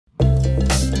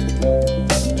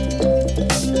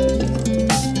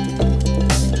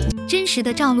实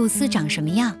的赵露思长什么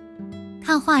样？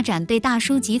看画展被大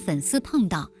叔级粉丝碰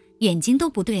到，眼睛都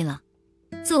不对了。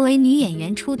作为女演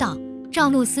员出道，赵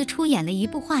露思出演了一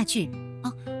部话剧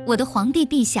《我的皇帝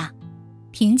陛下》。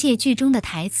凭借剧中的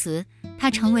台词，她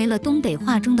成为了东北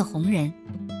话中的红人。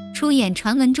出演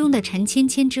传闻中的陈芊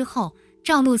芊之后，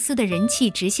赵露思的人气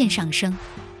直线上升。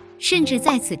甚至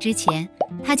在此之前，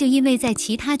她就因为在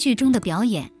其他剧中的表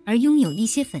演而拥有一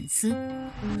些粉丝。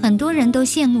很多人都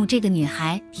羡慕这个女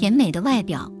孩甜美的外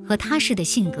表和踏实的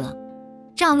性格。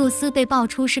赵露思被爆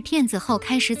出是骗子后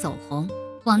开始走红，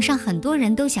网上很多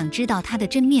人都想知道她的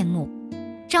真面目。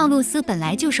赵露思本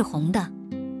来就是红的，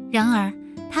然而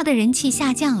她的人气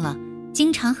下降了，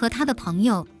经常和她的朋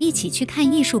友一起去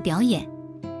看艺术表演。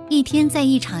一天在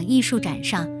一场艺术展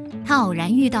上，她偶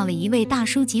然遇到了一位大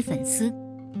叔级粉丝。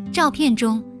照片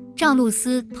中，赵露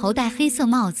思头戴黑色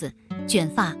帽子，卷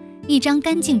发，一张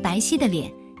干净白皙的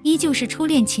脸，依旧是初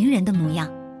恋情人的模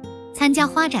样。参加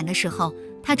花展的时候，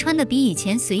她穿得比以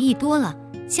前随意多了，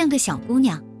像个小姑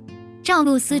娘。赵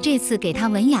露思这次给她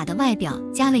文雅的外表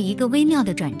加了一个微妙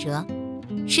的转折。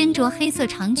身着黑色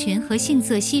长裙和杏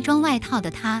色西装外套的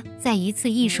她，在一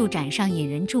次艺术展上引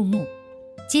人注目。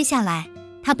接下来，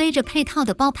她背着配套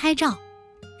的包拍照，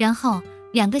然后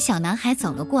两个小男孩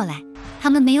走了过来，他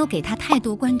们没有给她太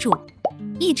多关注。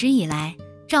一直以来，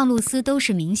赵露思都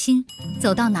是明星，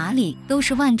走到哪里都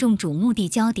是万众瞩目的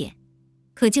焦点。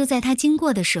可就在她经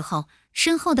过的时候，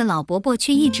身后的老伯伯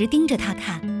却一直盯着她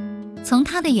看。从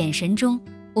他的眼神中，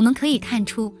我们可以看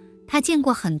出，他见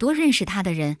过很多认识他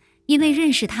的人，因为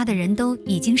认识他的人都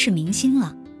已经是明星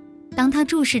了。当他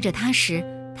注视着他时，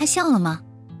他笑了吗？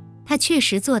他确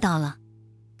实做到了。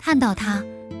看到他，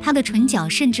他的唇角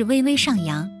甚至微微上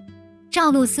扬。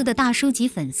赵露思的大叔级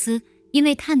粉丝，因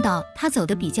为看到他走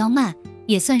得比较慢，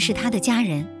也算是他的家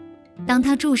人。当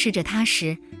他注视着他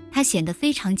时，他显得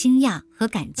非常惊讶和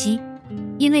感激。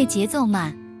因为节奏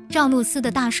慢，赵露思的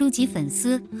大叔级粉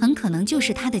丝很可能就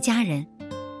是她的家人。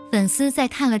粉丝在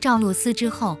看了赵露思之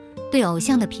后，对偶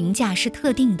像的评价是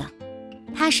特定的。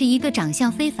她是一个长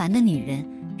相非凡的女人，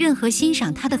任何欣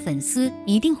赏她的粉丝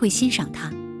一定会欣赏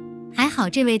她。还好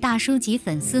这位大叔级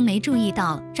粉丝没注意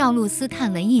到赵露思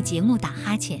看文艺节目打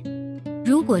哈欠，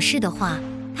如果是的话，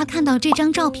他看到这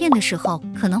张照片的时候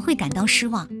可能会感到失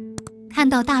望。看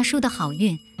到大叔的好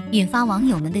运，引发网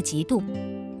友们的嫉妒。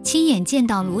亲眼见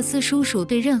到卢思叔叔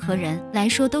对任何人来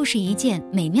说都是一件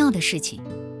美妙的事情。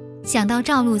想到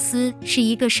赵露思是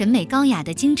一个审美高雅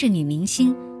的精致女明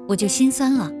星，我就心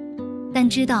酸了。但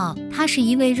知道她是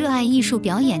一位热爱艺术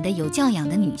表演的有教养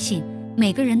的女性，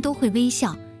每个人都会微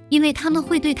笑，因为他们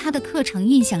会对她的课程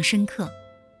印象深刻。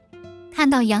看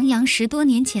到杨洋10多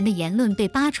年前的言论被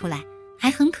扒出来，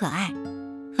还很可爱。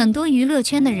很多娱乐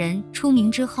圈的人出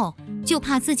名之后，就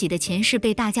怕自己的前世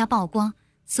被大家曝光，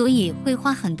所以会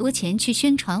花很多钱去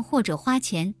宣传或者花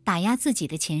钱打压自己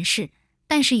的前世。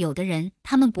但是有的人，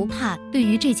他们不怕对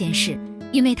于这件事，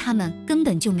因为他们根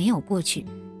本就没有过去，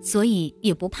所以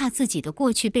也不怕自己的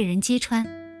过去被人揭穿。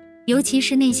尤其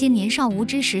是那些年少无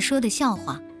知时说的笑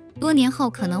话，多年后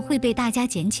可能会被大家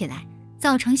捡起来，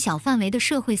造成小范围的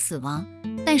社会死亡。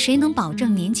但谁能保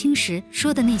证年轻时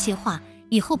说的那些话，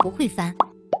以后不会翻？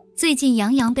最近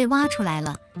杨洋被挖出来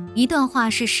了，一段话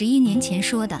是11年前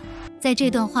说的。在这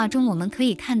段话中，我们可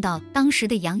以看到当时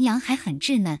的杨洋还很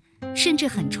稚嫩，甚至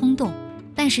很冲动。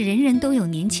但是人人都有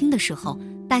年轻的时候，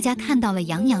大家看到了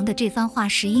杨洋的这番话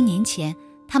11年前，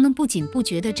他们不仅不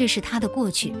觉得这是他的过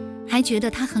去，还觉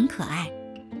得他很可爱。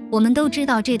我们都知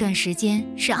道这段时间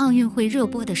是奥运会热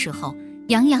播的时候，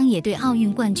杨洋也对奥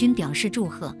运冠军表示祝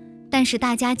贺，但是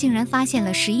大家竟然发现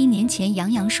了11年前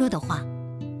杨洋说的话。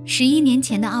11年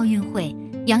前的奥运会，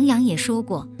杨洋也说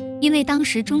过，因为当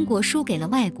时中国输给了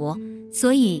外国，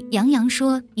所以杨洋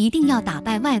说一定要打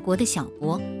败外国的小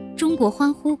国，中国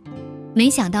欢呼。没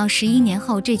想到11年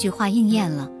后这句话应验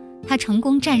了，他成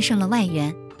功战胜了外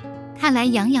援。看来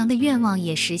杨洋的愿望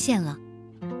也实现了。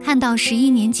看到11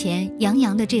年前杨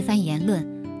洋的这番言论，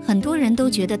很多人都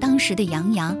觉得当时的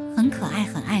杨洋很可爱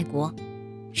很爱国。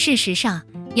事实上，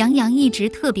杨洋一直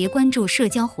特别关注社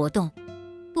交活动，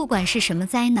不管是什么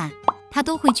灾难，他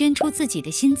都会捐出自己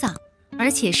的心脏，而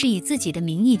且是以自己的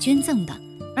名义捐赠的，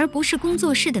而不是工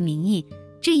作室的名义。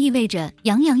这意味着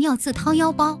杨洋要自掏腰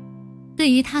包。对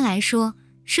于他来说，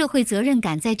社会责任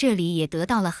感在这里也得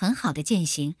到了很好的践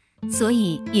行，所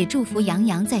以也祝福杨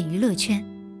洋在娱乐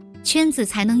圈子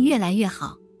才能越来越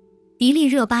好。迪丽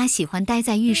热巴喜欢待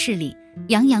在浴室里，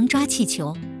杨洋抓气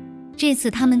球。这次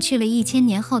他们去了1000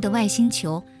年后的外星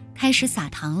球，开始撒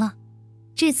糖了。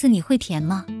这次你会甜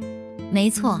吗？没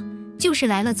错，就是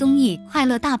来了综艺《快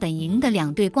乐大本营》的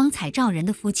2对光彩照人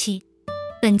的夫妻。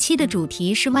本期的主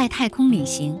题是外太空旅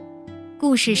行。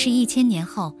故事是1000年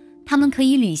后，他们可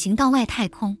以旅行到外太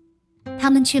空。他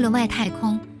们去了外太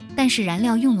空，但是燃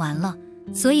料用完了，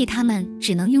所以他们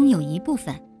只能拥有一部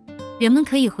分。人们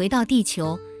可以回到地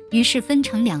球，于是分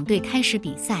成2队开始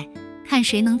比赛，看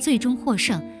谁能最终获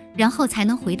胜，然后才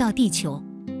能回到地球。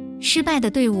失败的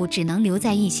队伍只能留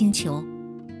在异星球。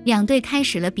2队开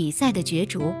始了比赛的角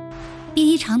逐。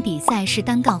第1场比赛是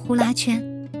单杠呼啦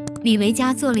圈，李维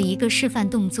嘉做了一个示范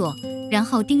动作，然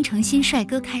后丁程鑫帅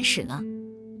哥开始了，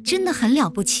真的很了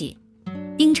不起。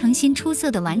丁程鑫出色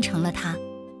地完成了它，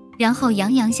然后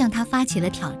杨洋向他发起了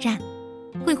挑战。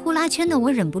会呼啦圈的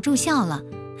我忍不住笑了，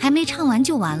还没唱完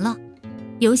就完了。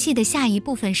游戏的下一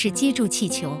部分是接住气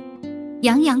球，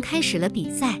杨洋开始了比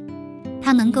赛，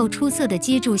他能够出色地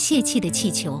接住泄气的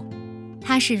气球，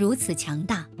他是如此强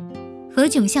大。何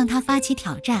炅向他发起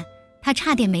挑战，他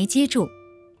差点没接住，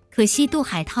可惜杜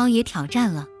海涛也挑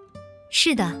战了。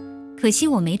是的，可惜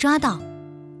我没抓到。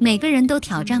每个人都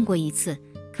挑战过一次，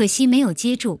可惜没有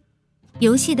接住。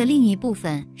游戏的另一部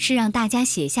分是让大家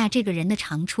写下这个人的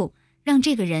长处，让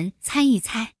这个人猜一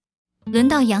猜。轮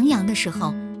到杨洋的时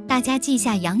候，大家记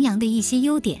下杨洋的一些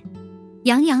优点。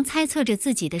杨洋猜测着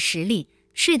自己的实力，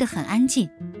睡得很安静。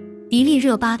迪丽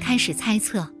热巴开始猜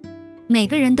测，每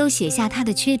个人都写下他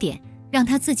的缺点，让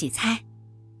他自己猜。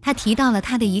他提到了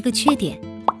他的一个缺点，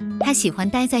他喜欢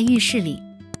待在浴室里。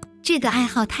这个爱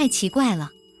好太奇怪了，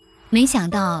没想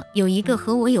到有一个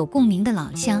和我有共鸣的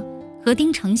老乡，和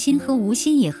丁程鑫和吴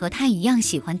昕也和他一样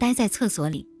喜欢待在厕所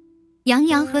里。杨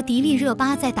洋和迪丽热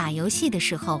巴在打游戏的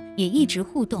时候也一直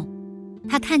互动，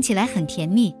他看起来很甜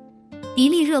蜜。迪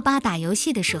丽热巴打游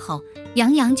戏的时候，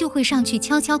杨洋就会上去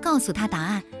悄悄告诉他答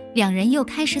案，2人又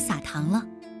开始撒糖了。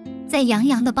在杨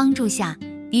洋的帮助下，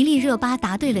迪丽热巴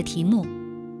答对了题目。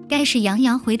该是杨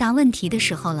洋回答问题的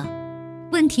时候了。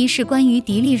问题是关于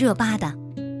迪丽热巴的，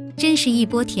真是一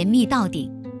波甜蜜到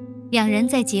顶。2人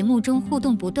在节目中互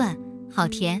动不断，好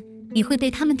甜，你会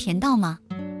被他们甜到吗？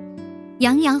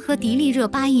杨洋和迪丽热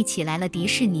巴一起来了迪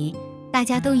士尼，大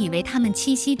家都以为他们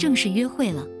七夕正式约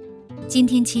会了。今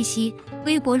天七夕，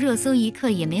微博热搜一刻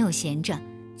也没有闲着，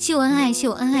秀恩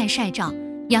爱晒照，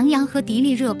杨洋和迪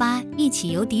丽热巴一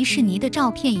起游迪士尼的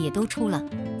照片也都出了。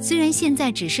虽然现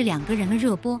在只是2个人的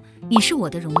热播，你是我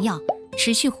的荣耀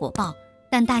持续火爆，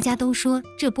但大家都说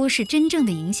这波是真正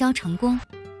的营销成功。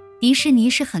迪士尼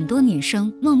是很多女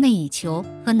生梦寐以求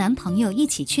和男朋友一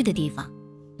起去的地方。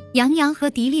杨洋和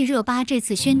迪丽热巴这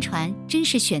次宣传真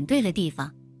是选对了地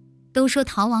方。都说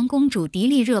逃亡公主迪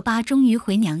丽热巴终于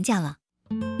回娘家了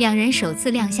，2人首次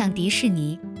亮相迪士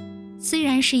尼。虽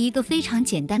然是一个非常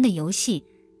简单的游戏，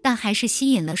但还是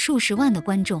吸引了数十万的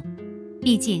观众。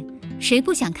毕竟谁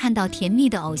不想看到甜蜜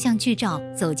的偶像剧照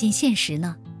走进现实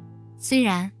呢？虽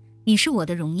然你是我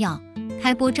的荣耀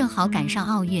开播正好赶上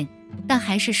奥运，但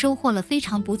还是收获了非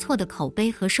常不错的口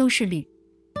碑和收视率。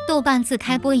豆瓣自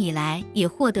开播以来也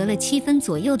获得了7分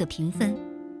左右的评分，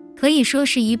可以说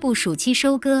是一部暑期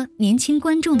收割年轻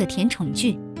观众的甜宠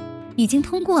剧，已经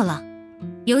通过了。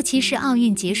尤其是奥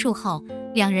运结束后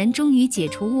，2人终于解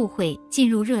除误会，进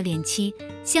入热恋期，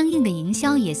相应的营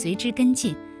销也随之跟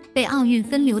进，被奥运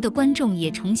分流的观众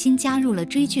也重新加入了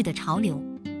追剧的潮流。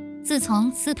自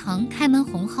从司藤开门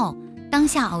红后，当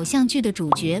下偶像剧的主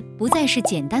角不再是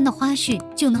简单的花絮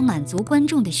就能满足观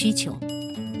众的需求。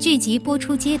剧集播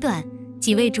出阶段，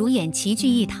几位主演齐聚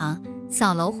一堂，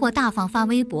扫楼或大方发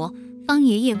微博，方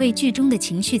爷爷为剧中的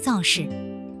情绪造势。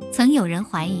曾有人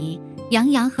怀疑杨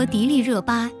洋和迪丽热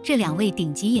巴这2位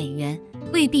顶级演员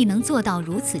未必能做到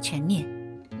如此全面，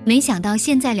没想到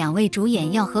现在2位主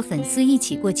演要和粉丝一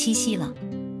起过七夕了。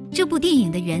这部电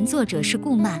影的原作者是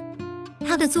顾漫，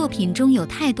他的作品中有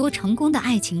太多成功的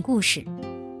爱情故事。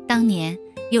当年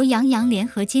由杨洋联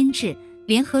合监制、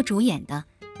联合主演的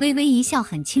《微微一笑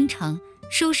很倾城》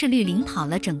收视率领跑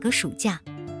了整个暑假。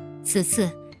此次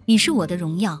《你是我的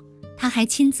荣耀》，他还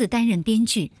亲自担任编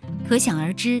剧，可想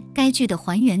而知该剧的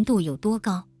还原度有多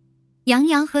高。杨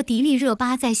洋和迪丽热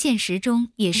巴在现实中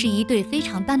也是一对非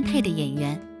常般配的演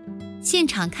员，现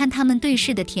场看他们对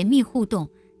视的甜蜜互动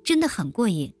真的很过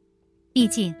瘾。毕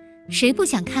竟谁不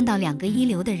想看到2个一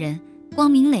流的人光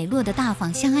明磊落的大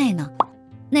方相爱呢？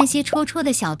那些戳戳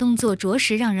的小动作着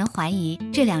实让人怀疑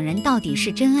这2人到底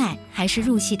是真爱还是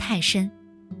入戏太深。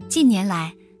近年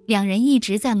来2人一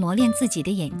直在磨练自己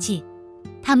的演技，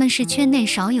他们是圈内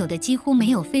少有的几乎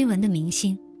没有绯闻的明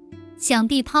星。想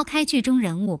必抛开剧中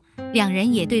人物，2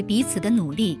人也对彼此的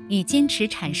努力与坚持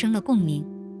产生了共鸣。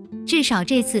至少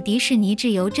这次迪士尼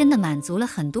之游真的满足了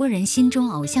很多人心中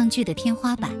偶像剧的天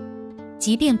花板。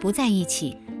即便不在一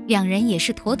起，2人也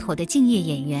是妥妥的敬业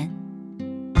演员。